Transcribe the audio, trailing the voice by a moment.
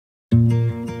I'm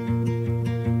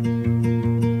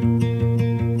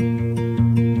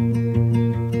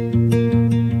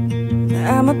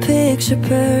a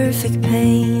picture-perfect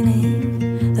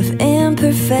painting of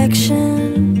imperfection.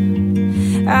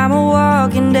 I'm a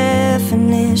walking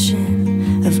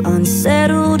definition of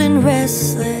unsettled and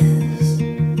restless.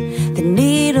 The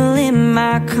needle in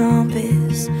my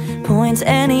compass points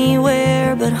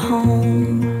anywhere but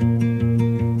home.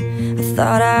 I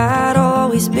thought I'd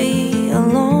always be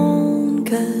alone,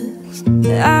 'cause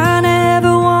I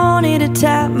never wanted to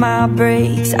tap my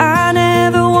brakes. I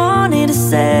never wanted to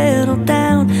settle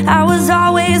down. I was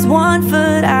always one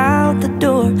foot out the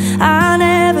door. I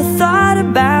never thought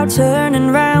about turning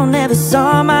round. Never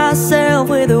saw myself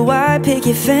with a white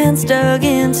picket fence dug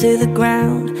into the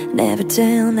ground. Never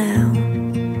till now.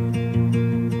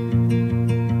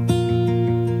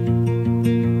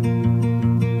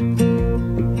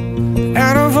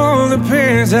 Out of all the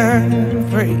prayers I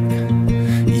break,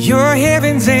 you're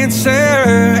heaven's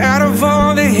answer. Out of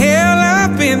all the hell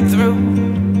I've been through,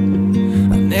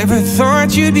 I never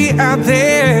thought you'd be out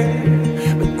there,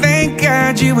 but thank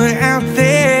God you were out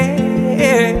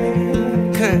there.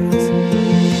 'Cause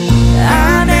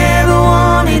I never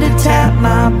wanted to tap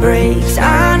my brakes.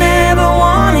 I never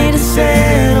wanted to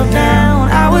settle down.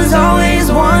 I was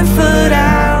always one foot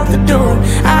out the door.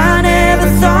 I never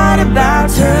thought about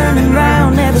turning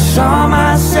round. Never saw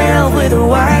myself with a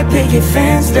white picket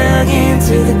fence dug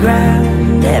into the ground.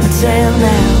 Never till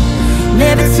now.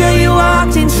 Never till you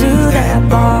walked into that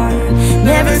bar.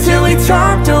 Never till we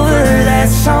talked over that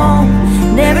song.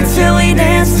 Never till we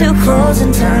danced till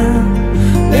closing time.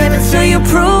 Never till you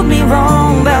proved me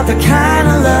wrong about the kind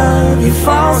of love you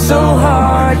fall so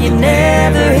hard you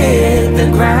never hit the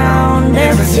ground.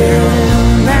 Never till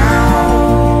now.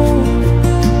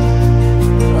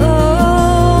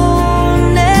 Oh,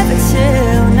 never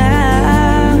till now.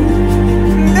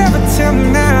 never till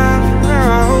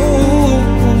now.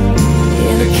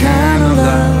 Yeah, the kind of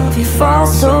love you fall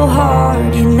so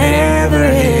hard you never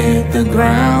hit the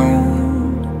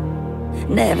ground.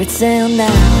 Never till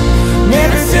now.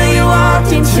 Never till you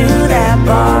walked into that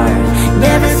bar.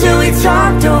 Never till we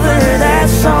talked over that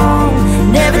song.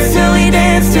 Never till we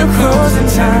danced till closing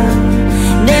time.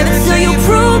 Never till